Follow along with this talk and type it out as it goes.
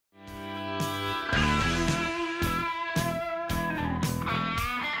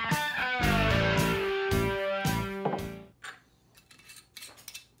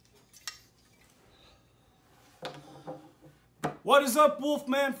What is up,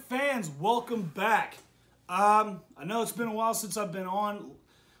 Wolfman fans? Welcome back. I know it's been a while since I've been on.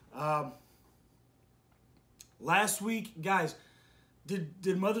 Last week, guys,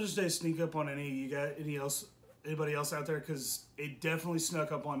 did Mother's Day sneak up on anybody else out there? Because it definitely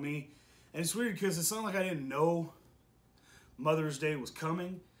snuck up on me. And it's weird because it's not like I didn't know Mother's Day was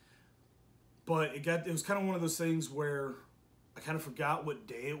coming, but it was kind of one of those things where I kind of forgot what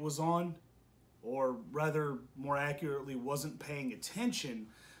day it was on, or rather, more accurately, wasn't paying attention.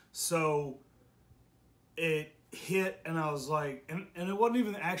 So it hit, and I was like, and it wasn't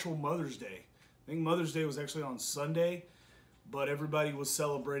even the actual Mother's Day. I think Mother's Day was actually on Sunday, but everybody was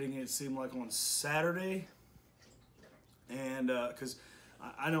celebrating it seemed like on Saturday. And because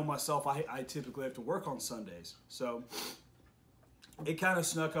I know myself, I typically have to work on Sundays. So it kind of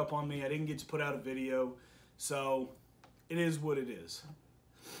snuck up on me. I didn't get to put out a video. So it is what it is.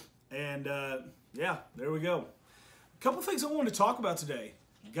 And yeah, there we go. A couple things I wanted to talk about today.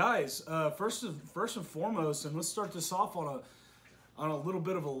 Guys, first and foremost, and let's start this off on a little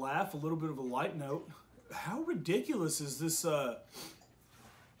bit of a laugh, a little bit of a light note. How ridiculous is this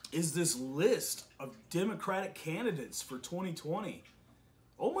list of Democratic candidates for 2020?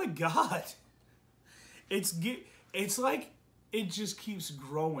 Oh my God. It's like it just keeps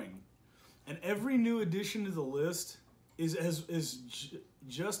growing. And every new addition to the list is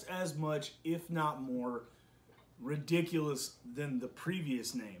just as much, if not more, ridiculous than the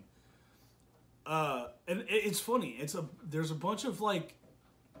previous name. And it's funny. There's a bunch of like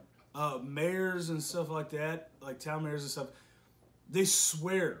mayors and stuff like that, like town mayors and stuff. They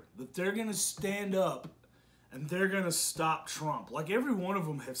swear that they're gonna stand up and they're gonna stop Trump. Like every one of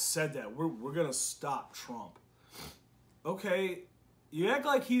them have said that we're gonna stop Trump. Okay, you act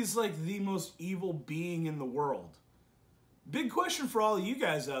like he's like the most evil being in the world. Big question for all of you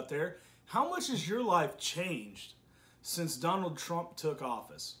guys out there. How much has your life changed since Donald Trump took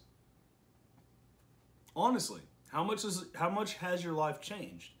office? Honestly, how much has your life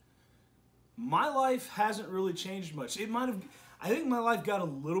changed? My life hasn't really changed much. I think my life got a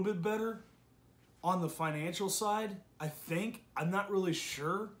little bit better on the financial side. I think. I'm not really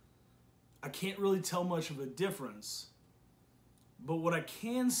sure. I can't really tell much of a difference. But what I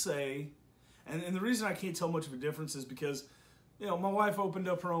can say, and the reason I can't tell much of a difference is because, you know, my wife opened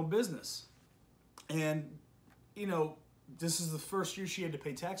up her own business. And, you know, this is the first year she had to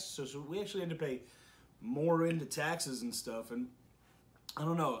pay taxes, so we actually had to pay more into taxes and stuff. And I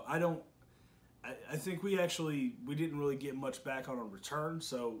don't know. I think we didn't really get much back on our return,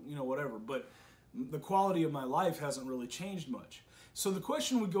 so, you know, whatever. But the quality of my life hasn't really changed much. So the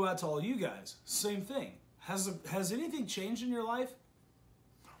question would go out to all you guys. Same thing. Has anything changed in your life?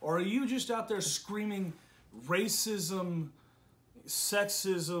 Or are you just out there screaming racism,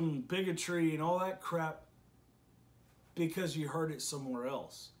 sexism, bigotry, and all that crap because you heard it somewhere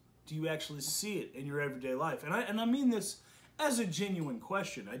else? Do you actually see it in your everyday life? And I mean this as a genuine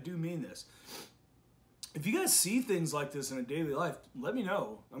question. I do mean this. If you guys see things like this in a daily life, let me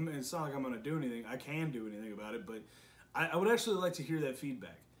know. I mean, it's not like I'm going to do anything. I can do anything about it, but I would actually like to hear that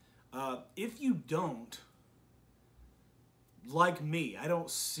feedback. If you don't, like me, I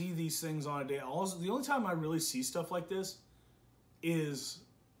don't see these things on a day. Also, the only time I really see stuff like this is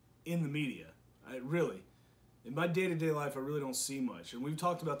in the media. In my day-to-day life, I really don't see much. And we've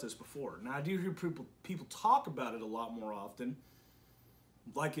talked about this before. Now, I do hear people talk about it a lot more often,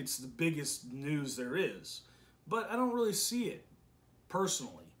 like it's the biggest news there is. But I don't really see it,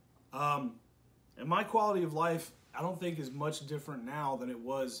 personally. And my quality of life, I don't think is much different now than it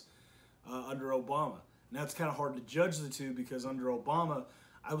was under Obama. Now, it's kind of hard to judge the two because under Obama,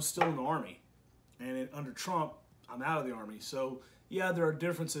 I was still in the Army. And under Trump, I'm out of the Army. So, yeah, there are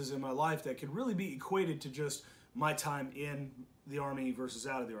differences in my life that could really be equated to just my time in the Army versus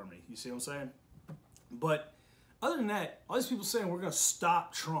out of the Army. You see what I'm saying? But other than that, all these people saying we're going to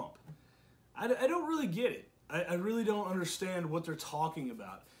stop Trump. I don't really get it. I really don't understand what they're talking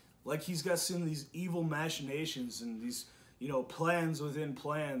about. Like he's got some of these evil machinations and these, you know, plans within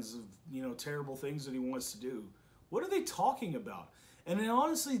plans of, you know, terrible things that he wants to do. What are they talking about? And then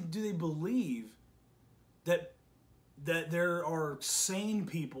honestly, do they believe that there are sane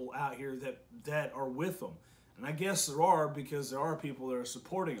people out here that are with them? And I guess there are, because there are people that are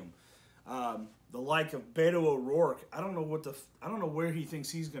supporting them. The like of Beto O'Rourke. I don't know where he thinks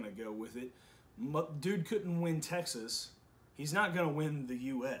he's going to go with it. Dude couldn't win Texas. He's not going to win the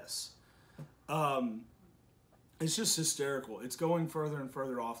U.S. It's just hysterical. It's going further and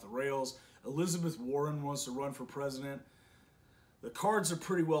further off the rails. Elizabeth Warren wants to run for president. The cards are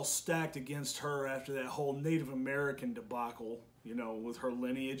pretty well stacked against her after that whole Native American debacle, you know, with her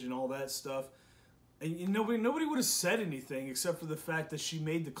lineage and all that stuff. And nobody would have said anything except for the fact that she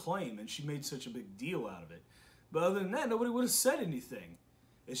made the claim and she made such a big deal out of it. But other than that, nobody would have said anything.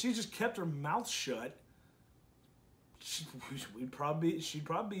 If she just kept her mouth shut, she'd probably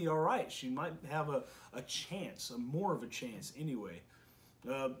be all right. She might have a chance, more of a chance anyway.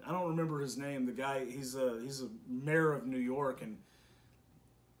 I don't remember his name. The guy, he's a mayor of New York, and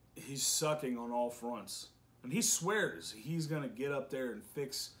he's sucking on all fronts. And he swears he's going to get up there and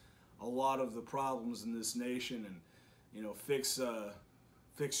fix a lot of the problems in this nation, and fix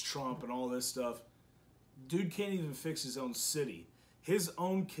Trump and all this stuff. Dude can't even fix his own city. His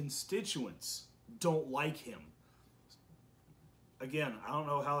own constituents don't like him. Again, I don't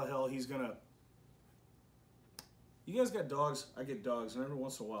know how the hell he's gonna. You guys got dogs? I get dogs, and every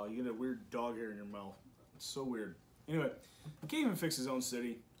once in a while you get a weird dog hair in your mouth. It's so weird. Anyway, he can't even fix his own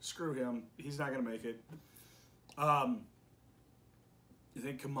city. Screw him. He's not gonna make it. You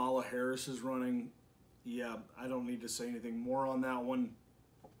think Kamala Harris is running? Yeah, I don't need to say anything more on that one.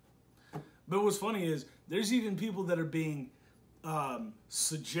 But what's funny is there's even people that are being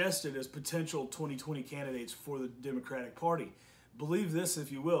suggested as potential 2020 candidates for the Democratic Party. Believe this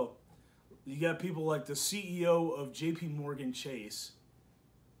if you will. You got people like the CEO of JP Morgan Chase.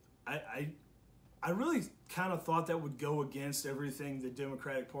 I really kind of thought that would go against everything the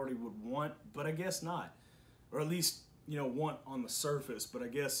Democratic Party would want, but I guess not. Or at least, want on the surface, but I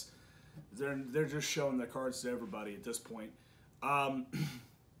guess they're just showing their cards to everybody at this point.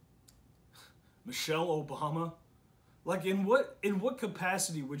 Michelle Obama, like in what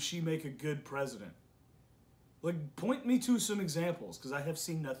capacity would she make a good president? Like, point me to some examples, because I have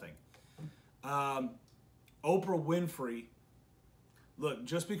seen nothing. Oprah Winfrey. Look,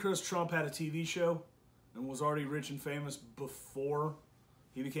 just because Trump had a TV show and was already rich and famous before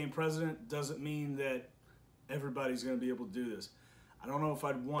he became president doesn't mean that everybody's going to be able to do this. I don't know if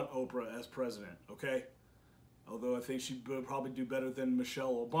I'd want Oprah as president, okay? Although I think she'd probably do better than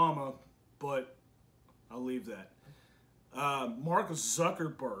Michelle Obama, but I'll leave that. Mark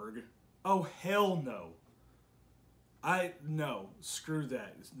Zuckerberg. Oh, hell no. No, screw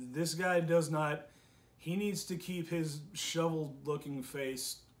that. This guy does not, he needs to keep his shovel-looking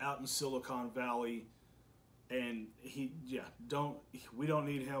face out in Silicon Valley, and we don't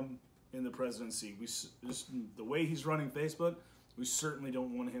need him in the presidency. The way he's running Facebook, we certainly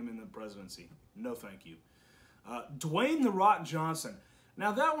don't want him in the presidency. No, thank you. Dwayne "The Rock" Johnson. Now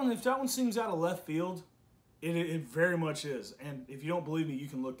if that one seems out of left field, it very much is. And if you don't believe me, you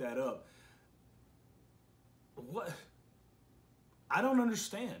can look that up. What? I don't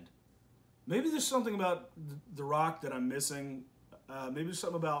understand. Maybe there's something about The Rock that I'm missing. Maybe there's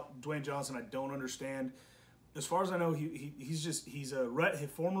something about Dwayne Johnson I don't understand. As far as I know, he's a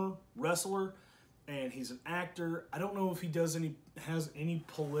former wrestler, and he's an actor. I don't know if he has any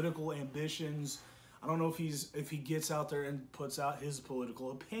political ambitions. I don't know if he gets out there and puts out his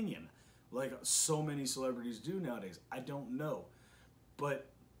political opinion like so many celebrities do nowadays. I don't know. But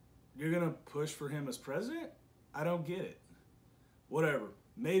you're going to push for him as president? I don't get it. Whatever.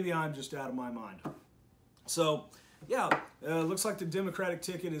 Maybe I'm just out of my mind. So, yeah, looks like the Democratic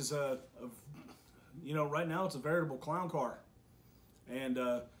ticket is, right now it's a veritable clown car. And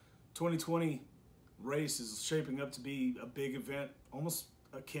 2020 race is shaping up to be a big event, almost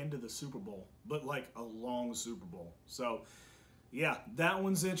akin to the Super Bowl, but like a long Super Bowl. So, yeah, that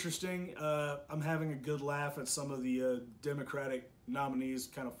one's interesting. I'm having a good laugh at some of the Democratic nominees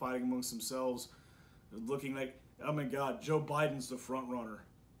kind of fighting amongst themselves, looking like, oh my God, Joe Biden's the front runner.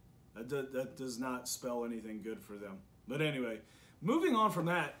 That does not spell anything good for them. But anyway, moving on from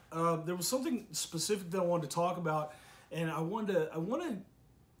that, there was something specific that I wanted to talk about, and I wanted to.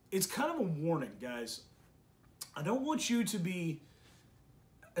 It's kind of a warning, guys. I don't want you to be.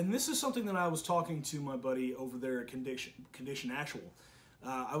 And this is something that I was talking to my buddy over there at Condition Actual.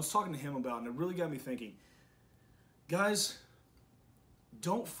 I was talking to him about, and it really got me thinking. Guys,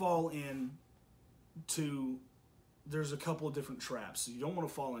 don't fall in to. There's a couple of different traps you don't want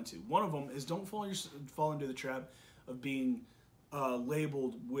to fall into. One of them is don't fall into the trap of being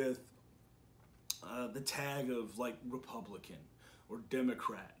labeled with the tag of like Republican or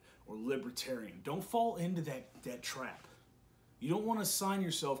Democrat or Libertarian. Don't fall into that trap. You don't want to assign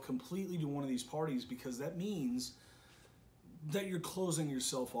yourself completely to one of these parties, because that means that you're closing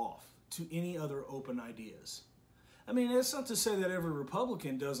yourself off to any other open ideas. I mean, that's not to say that every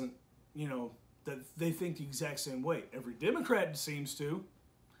Republican doesn't, that they think the exact same way. Every Democrat seems to,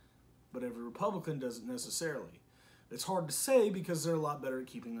 but every Republican doesn't necessarily. It's hard to say because they're a lot better at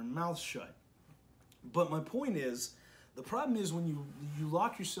keeping their mouths shut. But my point is, the problem is when you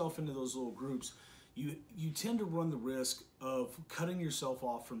lock yourself into those little groups, you tend to run the risk of cutting yourself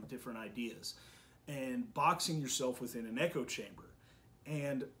off from different ideas. and boxing yourself within an echo chamber.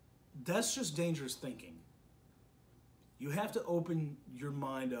 And that's just dangerous thinking. You have to open your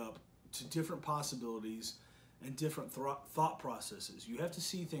mind up to different possibilities and different thought processes. You have to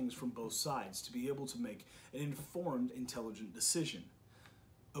see things from both sides to be able to make an informed, intelligent decision.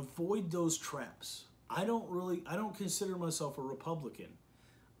 Avoid those traps. I don't consider myself a Republican.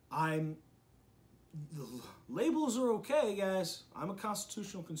 The labels are okay, guys. I'm a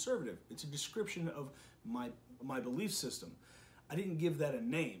constitutional conservative. It's a description of my belief system. I didn't give that a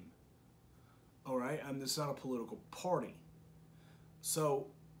name. All right? It's not a political party. So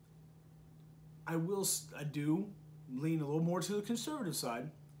I do lean a little more to the conservative side,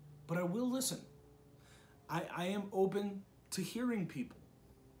 but I will listen. I am open to hearing people.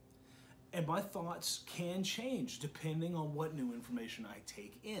 And my thoughts can change depending on what new information I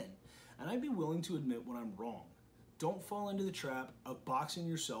take in. And I'd be willing to admit when I'm wrong. Don't fall into the trap of boxing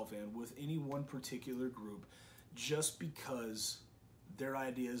yourself in with any one particular group just because their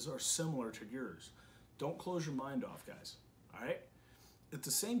ideas are similar to yours. Don't close your mind off, guys. All right? At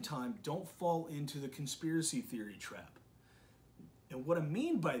the same time, don't fall into the conspiracy theory trap. And what I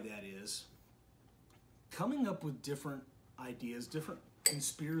mean by that is coming up with different ideas, different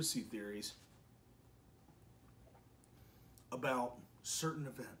conspiracy theories about certain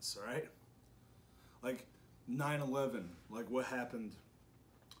events, all right? Like 9/11, like what happened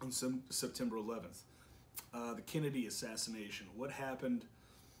on September 11th. The Kennedy assassination, what happened,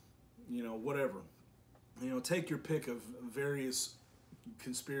 whatever. Take your pick of various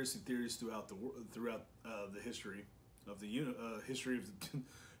conspiracy theories throughout the history of the history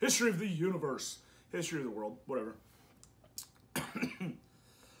of the universe, history of the world, whatever.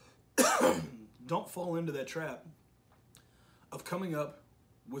 Don't fall into that trap of coming up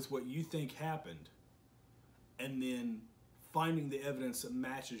with what you think happened and then finding the evidence that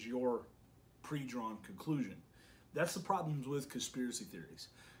matches your pre-drawn conclusion. That's the problems with conspiracy theories.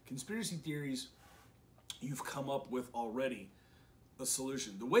 Conspiracy theories, you've come up with already a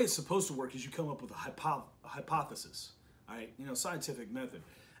solution. The way it's supposed to work is you come up with a hypothesis, all right? Scientific method.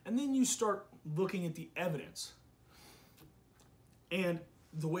 And then you start looking at the evidence. And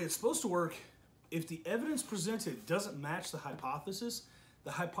the way it's supposed to work, if the evidence presented doesn't match the hypothesis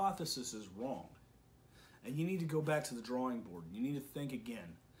is wrong. And you need to go back to the drawing board. You need to think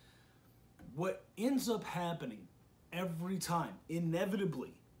again. What ends up happening every time,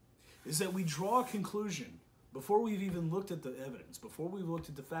 inevitably, is that we draw a conclusion. Before we've even looked at the evidence, before we've looked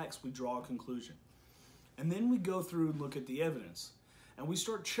at the facts, we draw a conclusion. And then we go through and look at the evidence. And we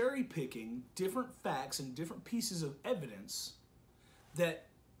start cherry picking different facts and different pieces of evidence that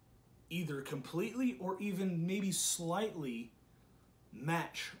either completely or even maybe slightly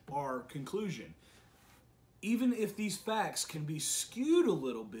match our conclusion. Even if these facts can be skewed a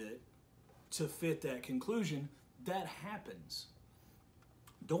little bit to fit that conclusion, that happens.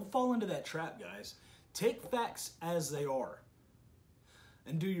 Don't fall into that trap, guys. Take facts as they are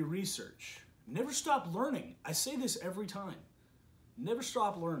and do your research. Never stop learning. I say this every time. Never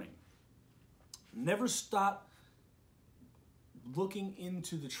stop learning. Never stop looking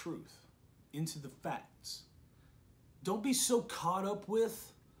into the truth, into the facts. Don't be so caught up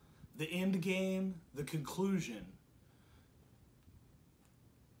with the end game, the conclusion.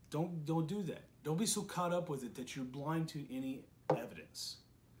 Don't do that. Don't be so caught up with it that you're blind to any evidence.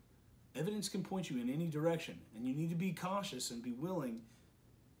 Evidence can point you in any direction, and you need to be cautious and be willing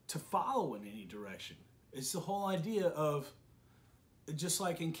to follow in any direction. It's the whole idea of just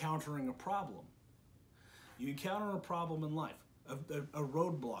like encountering a problem. You encounter a problem in life, a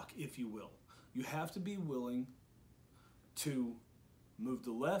roadblock, if you will. You have to be willing to move to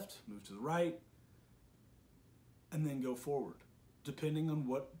the left, move to the right, and then go forward, depending on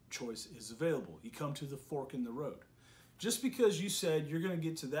what choice is available. You come to the fork in the road. Just because you said you're going to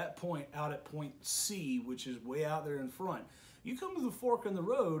get to that point out at point C, which is way out there in front, you come to the fork in the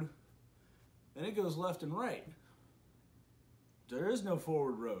road, and it goes left and right. There is no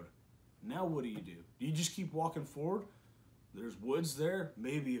forward road. Now what do? Do you just keep walking forward? There's woods there,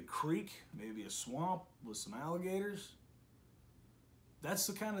 maybe a creek, maybe a swamp with some alligators. That's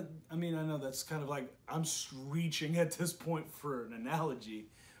the kind of, I know that's kind of like, I'm reaching at this point for an analogy,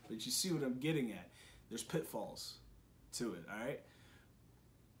 but you see what I'm getting at. There's pitfalls to it, all right?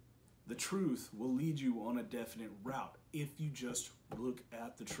 The truth will lead you on a definite route if you just look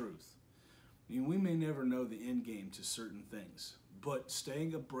at the truth. We may never know the end game to certain things, but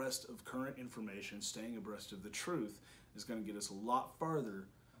staying abreast of current information, staying abreast of the truth is going to get us a lot farther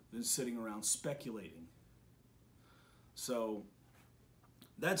than sitting around speculating. So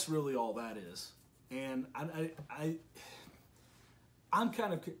that's really all that is. And I'm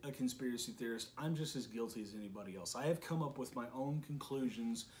kind of a conspiracy theorist. I'm just as guilty as anybody else. I have come up with my own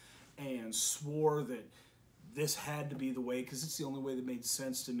conclusions and swore that this had to be the way because it's the only way that made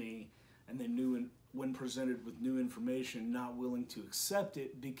sense to me, and then when presented with new information, not willing to accept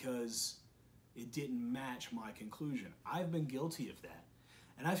it because it didn't match my conclusion. I've been guilty of that,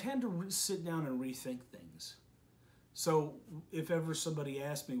 and I've had to sit down and rethink things. So if ever somebody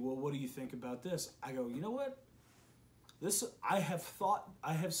asks me, well, what do you think about this? I go, you know what?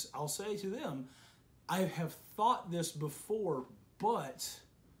 I'll say to them, I have thought this before, but,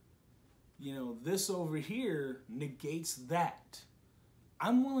 you know, this over here negates that.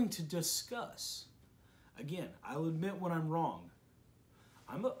 I'm willing to discuss. Again, I'll admit when I'm wrong.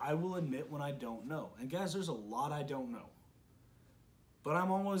 I will admit when I don't know. And guys, there's a lot I don't know. But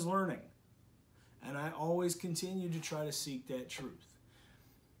I'm always learning. And I always continue to try to seek that truth.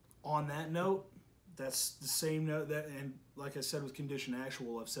 On that note, that's the same note that, and like I said with Condition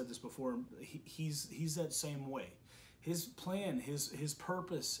Actual, I've said this before, he's that same way. His plan, his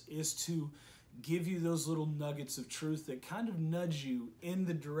purpose is to give you those little nuggets of truth that kind of nudge you in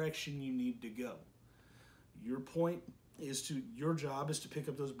the direction you need to go. Your job is to pick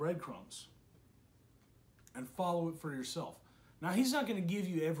up those breadcrumbs and follow it for yourself. Now, he's not going to give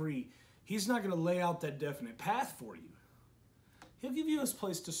you he's not going to lay out that definite path for you. He'll give you his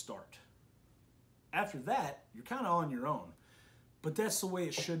place to start. After that, you're kind of on your own. But that's the way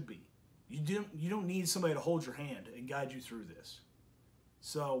it should be. You don't need somebody to hold your hand and guide you through this.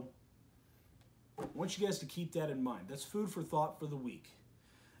 So, I want you guys to keep that in mind. That's food for thought for the week.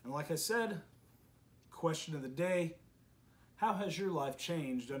 And like I said, question of the day, how has your life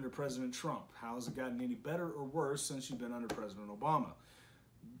changed under President Trump? How has it gotten any better or worse since you've been under President Obama?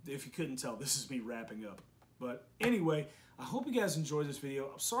 If you couldn't tell, this is me wrapping up. But anyway, I hope you guys enjoyed this video.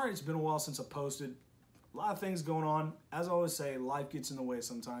 I'm sorry it's been a while since I posted. A lot of things going on. As I always say, life gets in the way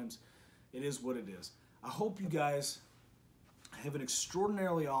sometimes. It is what it is. I hope you guys have an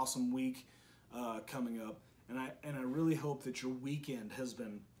extraordinarily awesome week coming up. And I really hope that your weekend has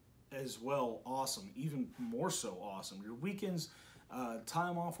been as well awesome, even more so awesome. Your weekends,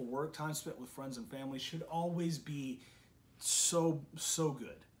 time off of work, time spent with friends and family should always be so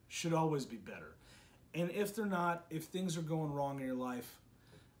good. Should always be better. And if they're not, if things are going wrong in your life,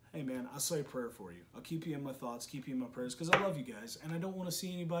 hey man, I'll say a prayer for you. I'll keep you in my thoughts, keep you in my prayers, because I love you guys, and I don't want to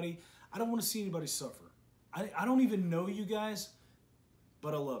see anybody suffer. I don't even know you guys,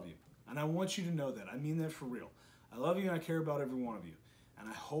 but I love you. And I want you to know that. I mean that for real. I love you and I care about every one of you. And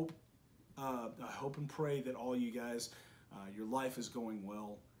I hope and pray that all you guys, your life is going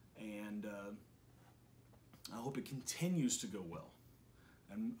well, and I hope it continues to go well.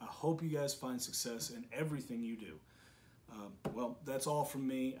 And I hope you guys find success in everything you do. Well, that's all from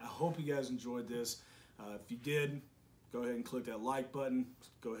me. I hope you guys enjoyed this. If you did, go ahead and click that like button.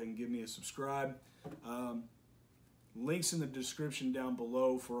 Go ahead and give me a subscribe. Links in the description down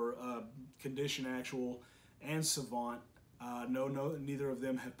below for Condition Actual and Savant. Neither of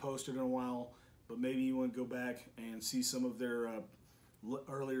them have posted in a while, but maybe you want to go back and see some of their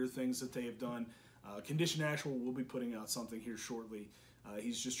earlier things that they have done. Condition Actual will be putting out something here shortly.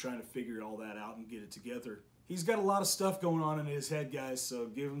 He's just trying to figure all that out and get it together. He's got a lot of stuff going on in his head, guys, so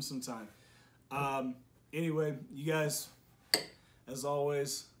give him some time. Anyway, you guys, as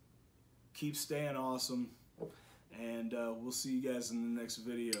always, keep staying awesome, and we'll see you guys in the next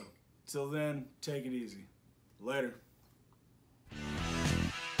video. Till then, take it easy. Later.